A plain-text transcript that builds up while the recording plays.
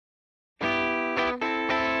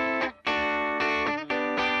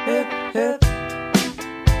hip.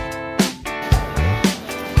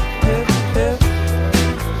 Hip, hip.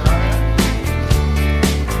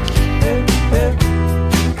 Hip, hip.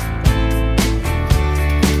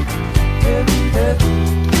 Hip, hip.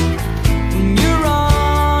 When you're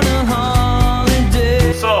on a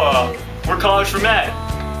holiday. So, we're College4MATT,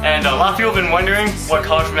 and a lot of people have been wondering what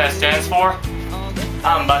College4MATT stands for.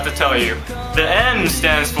 I'm about to tell you. The M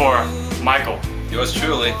stands for Michael. Yours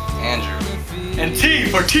truly, Andrew. And T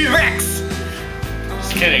for T-Rex!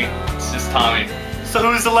 Just kidding, it's just Tommy. So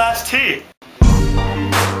who's the last T?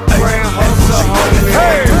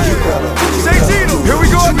 Hey! Say Gino! Here we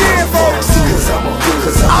go again, folks!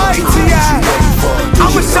 Alright, T.I.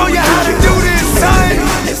 I'ma show you how to do this, son!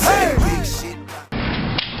 Hey!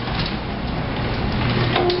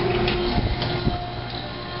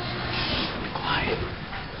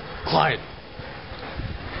 Quiet.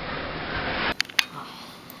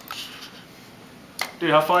 Dude,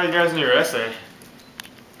 how far are you guys in your essay?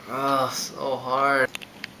 Oh, so hard.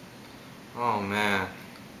 Oh man.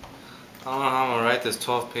 I don't know how I'm gonna write this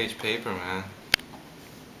 12-page paper, man.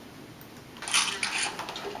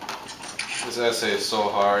 This essay is so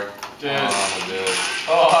hard. Dude. I don't know how to do it.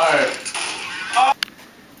 So hard.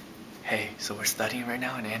 Hey, so we're studying right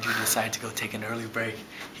now and Andrew decided to go take an early break.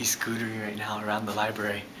 He's scootering right now around the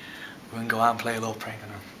library. We're gonna go out and play a little prank on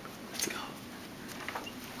him. Let's go.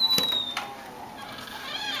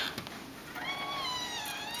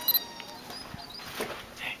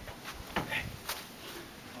 Hey.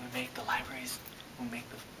 When we make the libraries, we'll make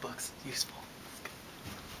the books useful.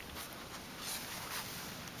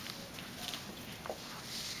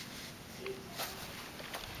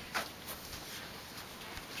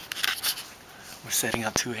 We're setting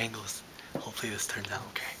up 2 angles. Hopefully this turns out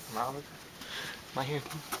okay. Am I here?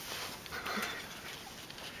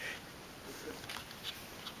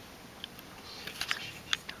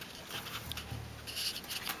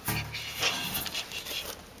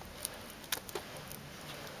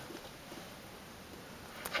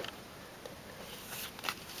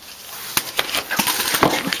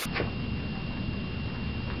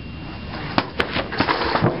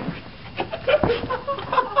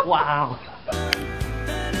 Wow.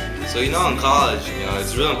 So in college,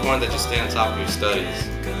 it's really important that you stay on top of your studies.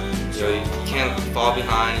 You can't fall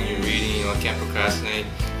behind in your reading, you can't procrastinate.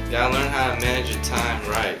 You gotta learn how to manage your time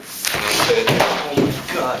right.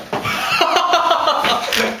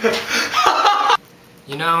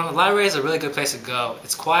 Oh The library is a really good place to go.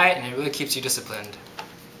 It's quiet and it really keeps you disciplined.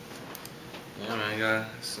 Yeah, man,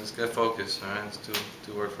 let's get focused, alright? Let's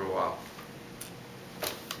do work for a while.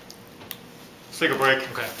 Let's take a break.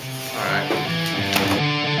 Okay. Alright.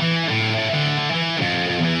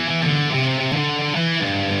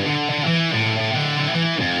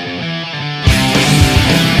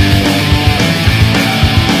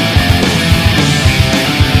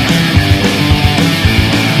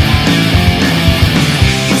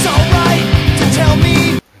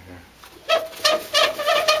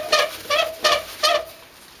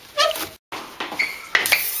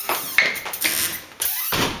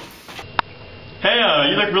 Hey,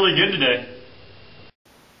 you look really good today.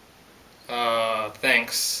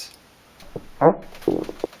 Thanks. I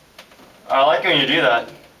like when you do that.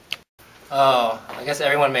 Oh, I guess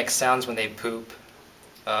everyone makes sounds when they poop.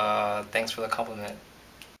 Thanks for the compliment.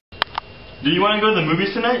 Do you want to go to the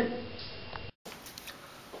movies tonight?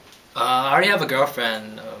 I already have a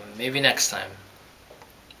girlfriend. Maybe next time.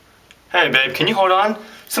 Hey babe, can you hold on?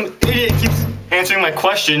 Some idiot keeps answering my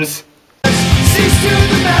questions. Cease to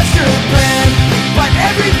the master plan, but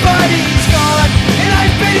everybody's gone, and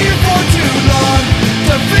I've been here for too long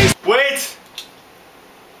to face. Wait!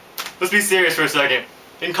 Let's be serious for a second.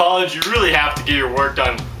 In college, you really have to get your work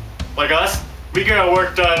done. Like us, we get our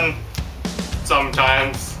work done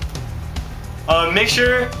sometimes. Make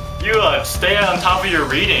sure you stay on top of your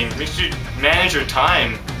reading. Make sure you manage your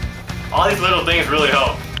time. All these little things really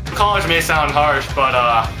help. College may sound harsh, but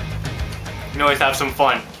you can always have some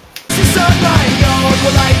fun. This is on my own,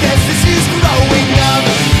 well I guess this is growing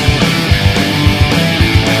up.